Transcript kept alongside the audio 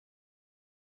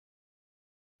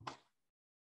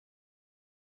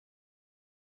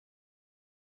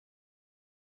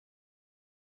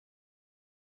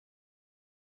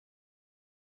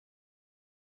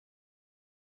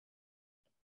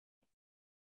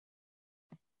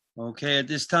Okay, at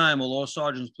this time, will all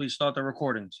sergeants please start their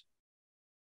recordings?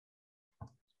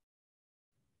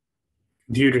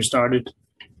 Computer started.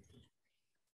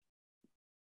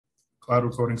 Cloud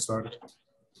recording started.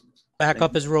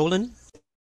 Backup is rolling.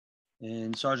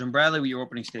 And Sergeant Bradley, with your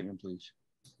opening statement, please.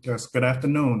 Yes, good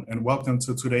afternoon, and welcome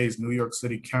to today's New York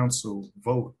City Council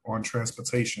vote on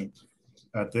transportation.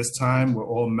 At this time, will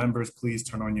all members please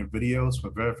turn on your videos for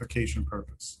verification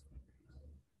purpose.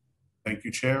 Thank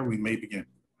you, Chair. We may begin.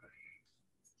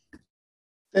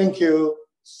 Thank you,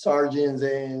 sergeants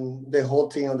and the whole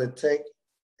team of the tech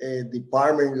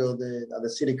department of the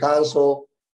City Council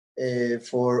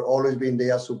for always being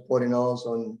there supporting us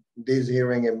on this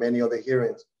hearing and many other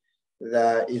hearings.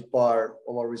 That is part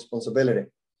of our responsibility.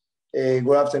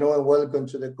 Good afternoon and welcome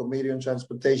to the Committee on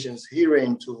Transportation's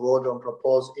hearing to vote on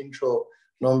proposed intro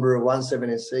number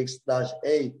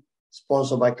 176-8,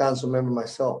 sponsored by Council Member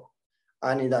myself,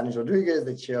 Annie Danis Rodriguez,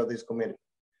 the chair of this committee.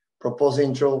 Proposed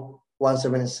intro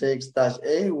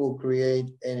 176-8 will create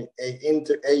an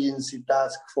interagency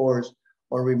task force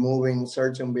on removing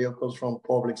certain vehicles from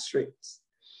public streets.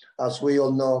 As we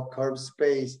all know, curb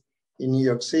space in New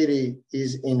York City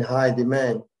is in high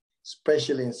demand,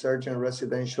 especially in certain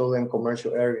residential and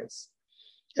commercial areas.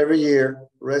 Every year,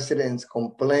 residents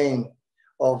complain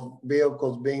of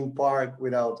vehicles being parked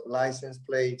without license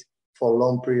plates for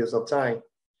long periods of time.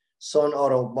 Some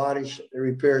auto body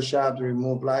repair shops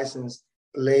remove license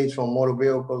plates from motor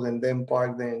vehicles and then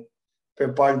park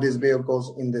these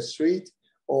vehicles in the street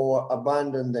or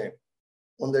abandon them.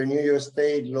 Under New York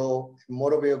State law, a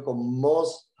motor vehicle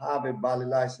must have a valid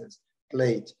license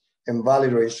plate and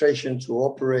valid registration to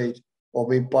operate or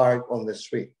be parked on the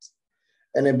street.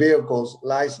 And a vehicle's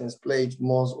license plate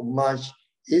must match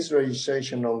its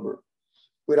registration number.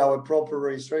 Without a proper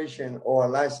registration or a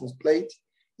license plate,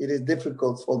 it is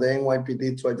difficult for the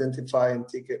NYPD to identify and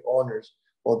ticket owners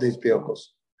of these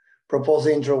vehicles. Proposed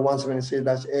intro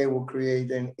 176-A will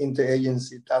create an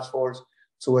interagency task force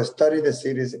to study the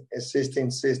city's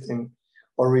existing system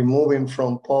or removing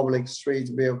from public streets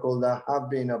vehicles that have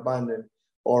been abandoned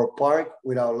or parked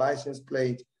without license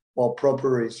plate or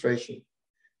proper registration.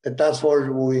 The task force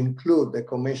will include the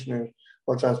Commissioner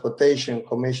of Transportation,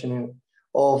 Commissioner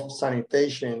of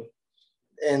Sanitation,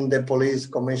 and the Police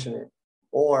Commissioner,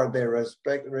 or their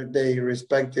respective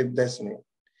designee,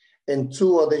 and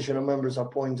 2 additional members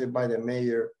appointed by the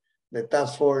mayor. The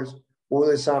task force will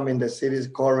examine the city's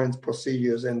current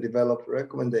procedures and develop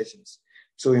recommendations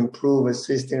to improve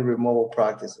existing removal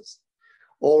practices,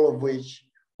 all of which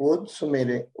would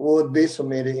be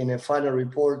submitted in a final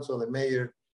report to the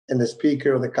mayor and the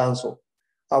Speaker of the Council.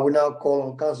 I will now call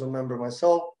on Council Member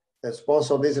myself, the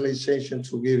sponsor of this legislation,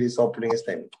 to give his opening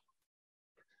statement.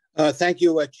 Thank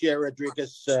you, Chair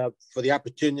Rodriguez, for the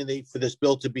opportunity for this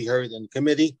bill to be heard in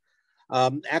committee.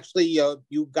 Actually,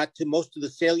 you got to most of the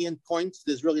salient points.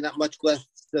 There's really not much less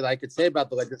that I could say about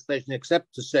the legislation,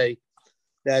 except to say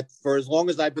that for as long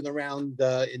as I've been around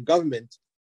in government,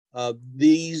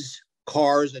 these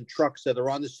cars and trucks that are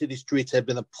on the city streets have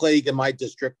been a plague in my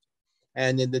district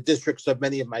and in the districts of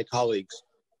many of my colleagues.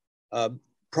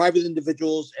 Private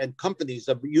individuals and companies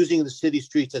are using the city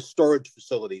streets as storage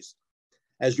facilities.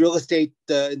 As real estate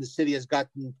in the city has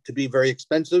gotten to be very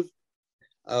expensive,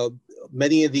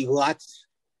 many of the lots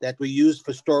that we use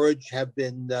for storage have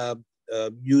been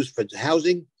used for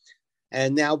housing,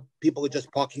 and now people are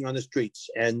just parking on the streets,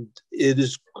 and it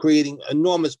is creating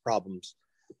enormous problems.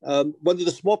 One of the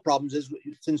small problems is,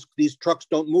 since these trucks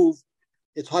don't move,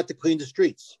 it's hard to clean the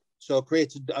streets, so it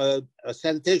creates a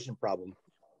sanitation problem.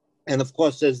 And of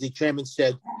course, as the chairman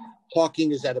said,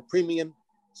 parking is at a premium.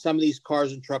 Some of these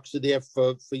cars and trucks are there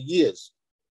for years.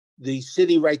 The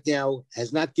city right now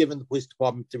has not given the police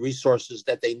department the resources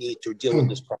that they need to deal with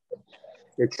this problem.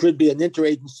 There should be an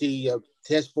interagency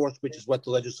task force, which is what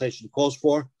the legislation calls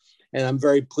for. And I'm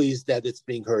very pleased that it's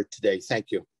being heard today.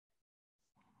 Thank you.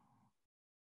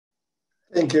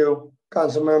 Thank you,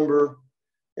 Council Member.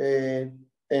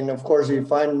 And of course,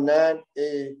 if I'm not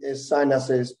assigned as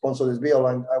a sponsor of this bill,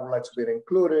 I would like to be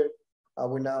included. I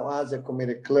will now ask the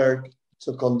committee clerk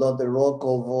to conduct the roll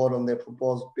call vote on the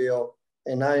proposed bill.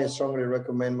 And I strongly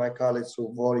recommend my colleagues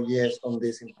to vote yes on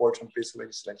this important piece of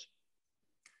legislation.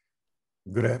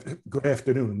 Good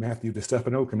afternoon, Matthew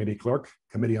DeStefano, Committee Clerk,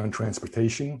 Committee on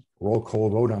Transportation. Roll call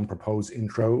vote on proposed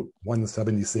intro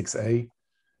 176A.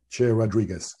 Chair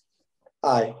Rodriguez.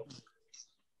 Aye.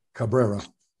 Cabrera.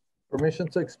 Permission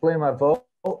to explain my vote.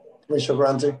 Commissioner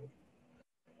Grante.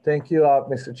 Thank you,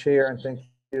 Mr. Chair, and thank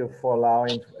you for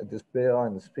allowing this bill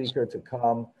and the speaker to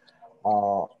come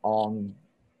on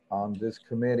this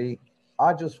committee.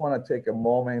 I just want to take a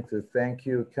moment to thank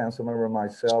you, Councilmember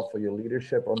myself, for your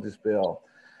leadership on this bill.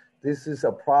 This is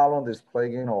a problem that's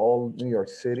plaguing all New York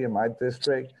City in my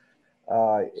district.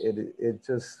 It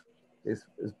just is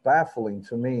baffling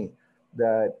to me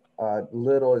that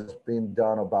little is being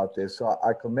done about this. So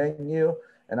I commend you,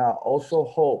 and I also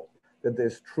hope that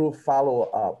there's true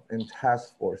follow-up in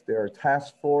task force. There are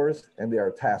task force and there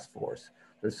are task force.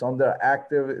 There's some that are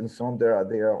active and some that are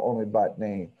there only by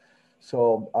name.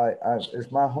 So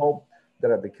it's my hope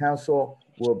that at the council,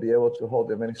 we'll be able to hold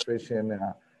the administration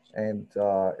and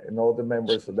all the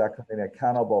members of that committee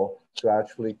accountable to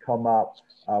actually come up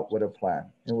with a plan.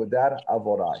 And with that, I'll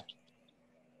vote aye.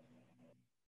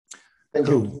 Thank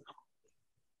you.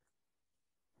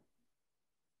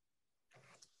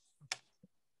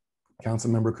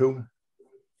 Councilmember Koo.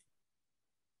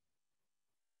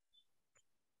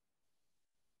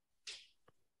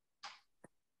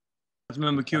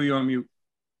 Councilmember Q, you're on mute.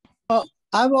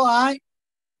 I vote aye.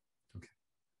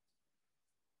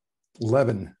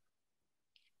 11.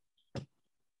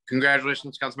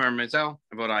 Congratulations, Councilmember Mazel.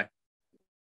 I vote aye.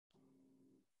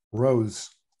 Rose.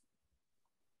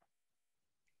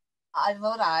 I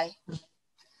vote aye.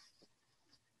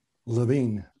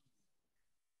 Levine.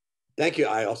 Thank you.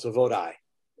 I also vote aye.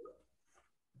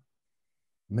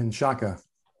 Menchaca.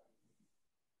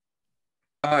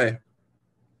 Aye.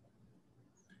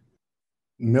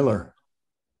 Miller.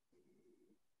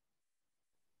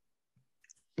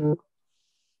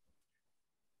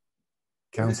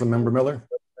 Councilmember Miller.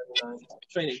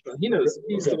 Training. He knows.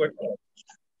 He used to work.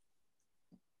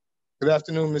 Good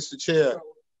afternoon, Mr. Chair.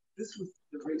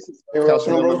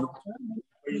 Councilmember.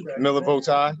 Miller votes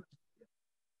aye.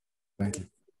 Thank you.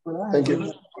 Thank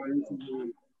you.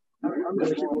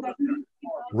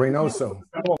 Reynoso.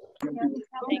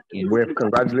 With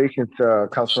congratulations to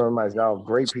Councilmember Mazel,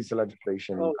 great piece of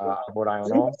legislation. I vote aye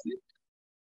on all.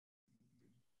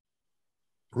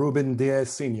 Ruben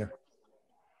Diaz Sr.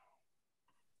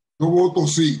 Yo voto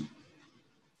sí.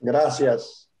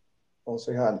 Gracias,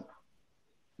 concejal.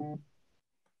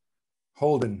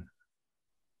 Holden.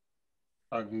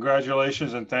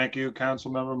 Congratulations and thank you,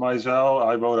 Councilmember Mazel.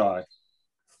 I vote aye.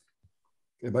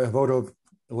 Okay, by a vote of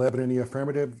 11 in the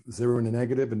affirmative, 0 in the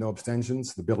negative, and no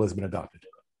abstentions, the bill has been adopted.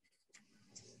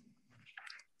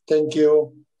 Thank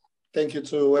you. Thank you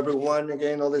to everyone,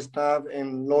 again, all the staff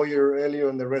and lawyer Elio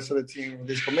and the rest of the team in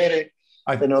this committee.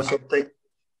 And also thank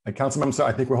Councilmember,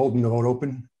 I think we're holding the vote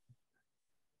open.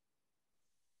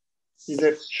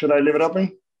 Should I leave it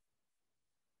open?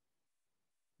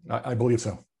 I believe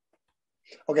so.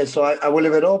 Okay, so I will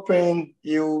leave it open.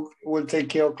 You will take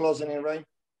care of closing it, right?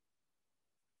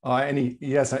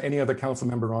 Any other council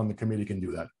member on the committee can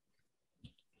do that.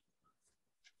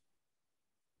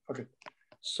 Okay,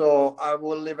 so I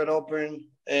will leave it open.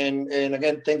 And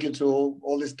again, thank you to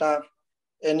all the staff.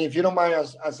 And if you don't mind,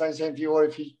 as I said, if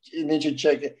you need to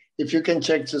check it, if you can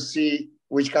check to see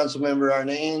which council member are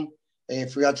in, and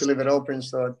if we have to leave it open,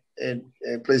 so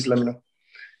please let me know.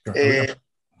 Sure.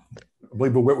 I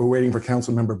believe we're waiting for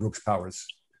Council Member Brooks Powers.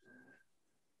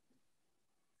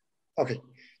 Okay,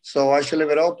 so I should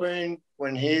leave it open.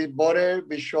 When he voted,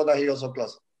 be sure that he also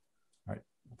closes. All right,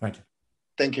 thank you.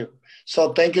 Thank you.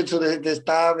 So thank you to the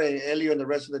staff and Elio and the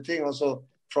rest of the team. Also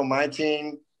from my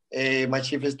team, my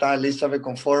chief of staff, Elizabeth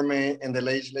Conforme, and the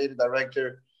legislative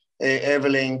director,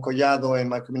 Evelyn Collado, and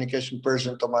my communication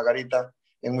person, Margarita.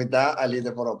 And with that, I leave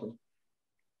the vote open.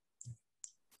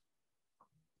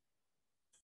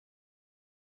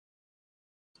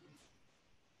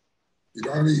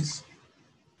 Iranis.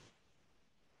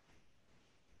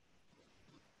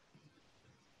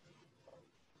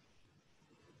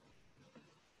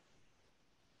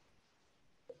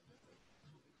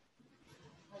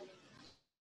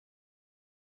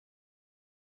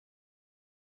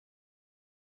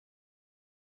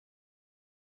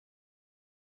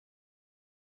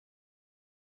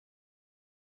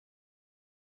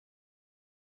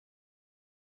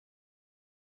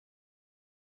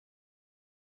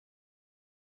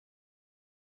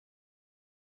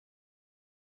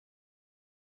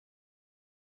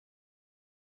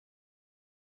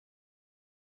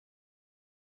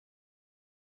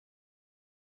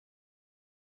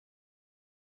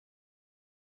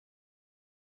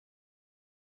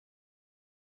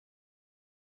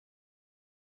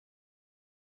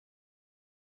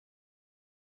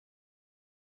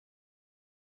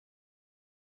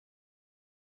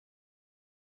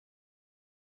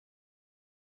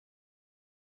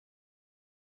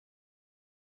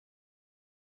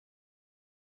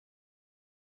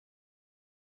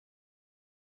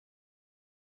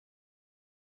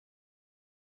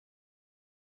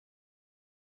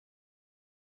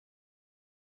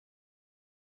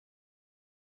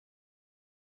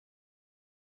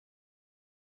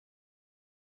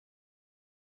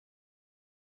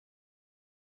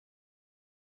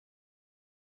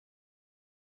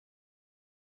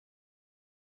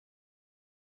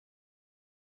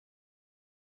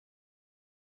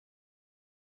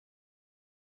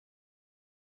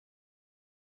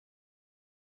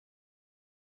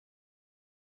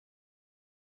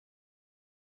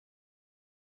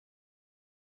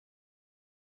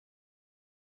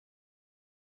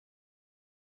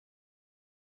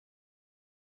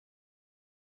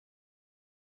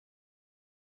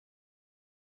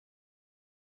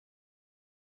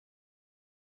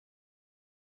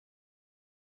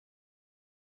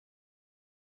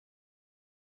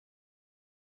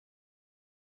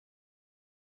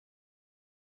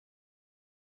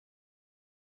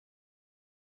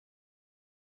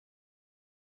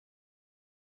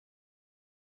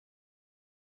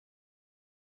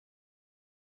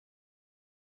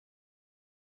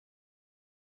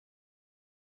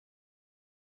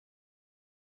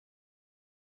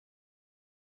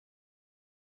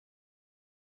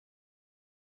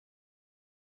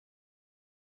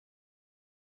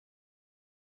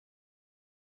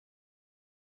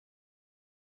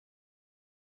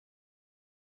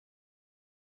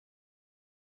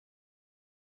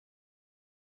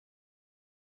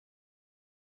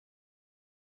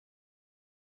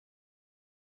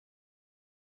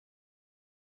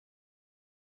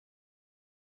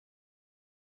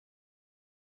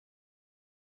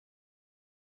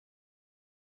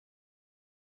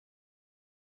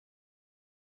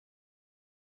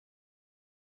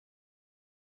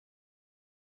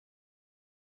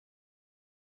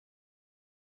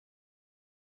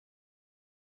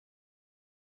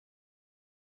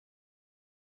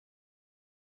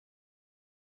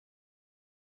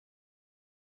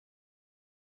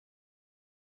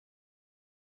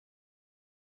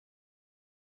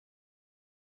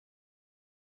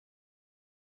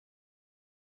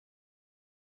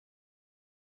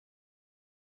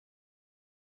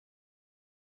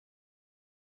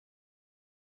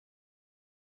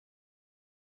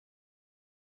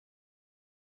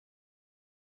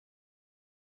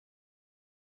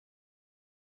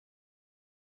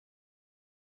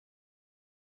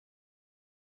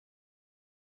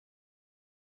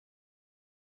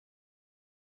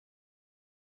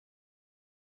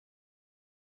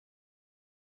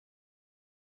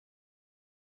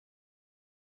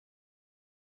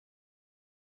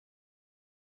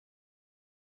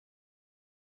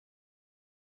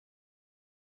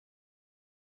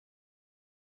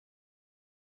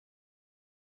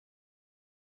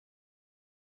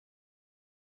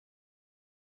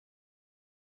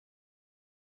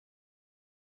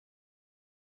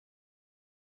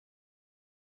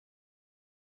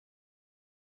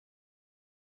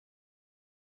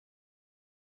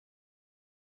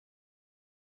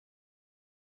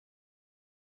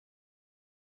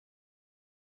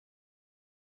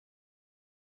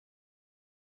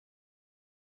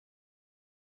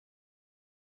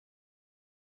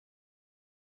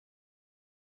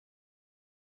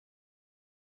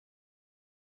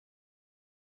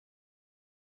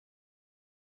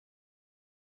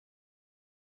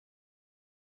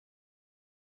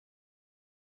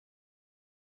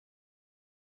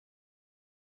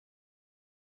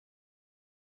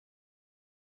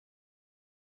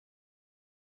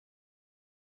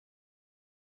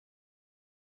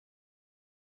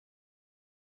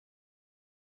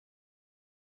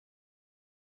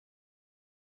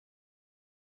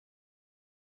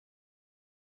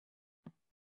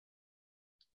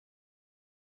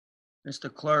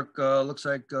 Mr. Clerk, looks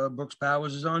like Brooks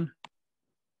Powers is on.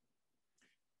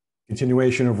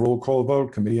 Continuation of roll call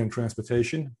vote, Committee on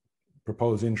Transportation.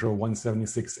 Proposed intro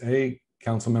 176A,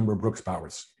 Councilmember Brooks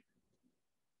Powers.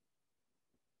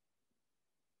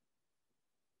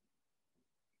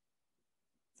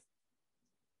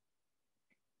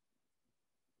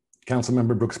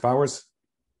 Councilmember Brooks Powers.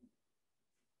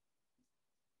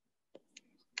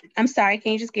 I'm sorry,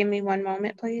 can you just give me one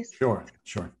moment, please? Sure.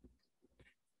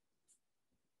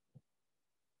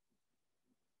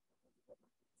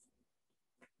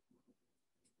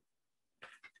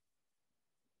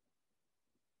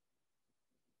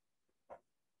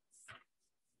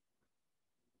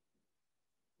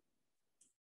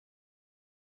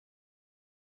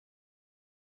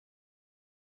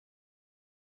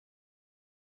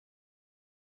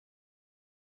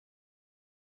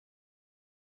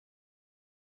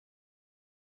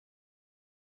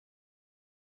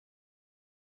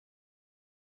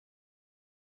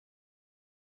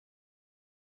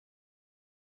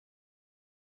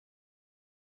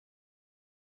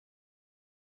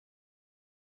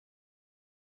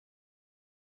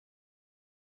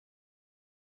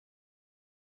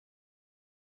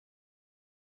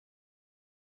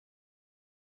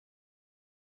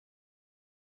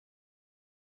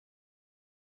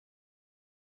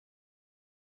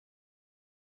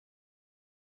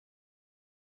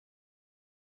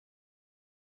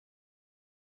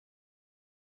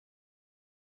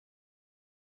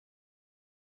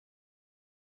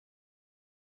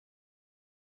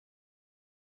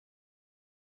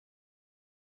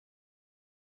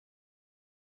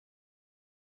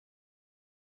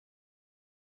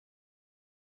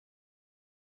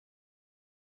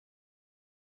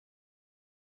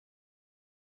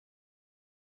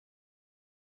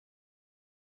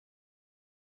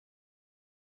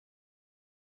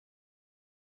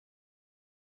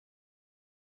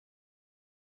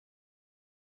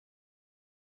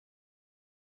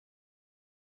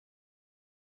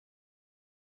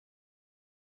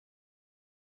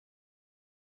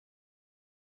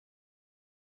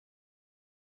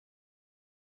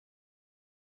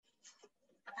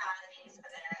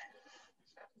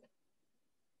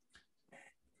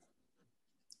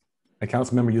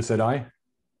 Councilmember, you said aye?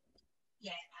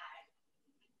 Yes,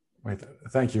 aye. Right,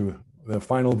 thank you. The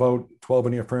final vote, 12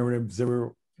 in the affirmative,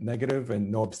 0 negative,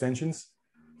 and no abstentions.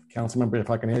 Councilmember,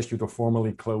 if I can ask you to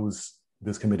formally close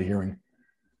this committee hearing.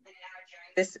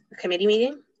 This committee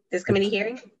meeting, this committee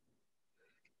hearing?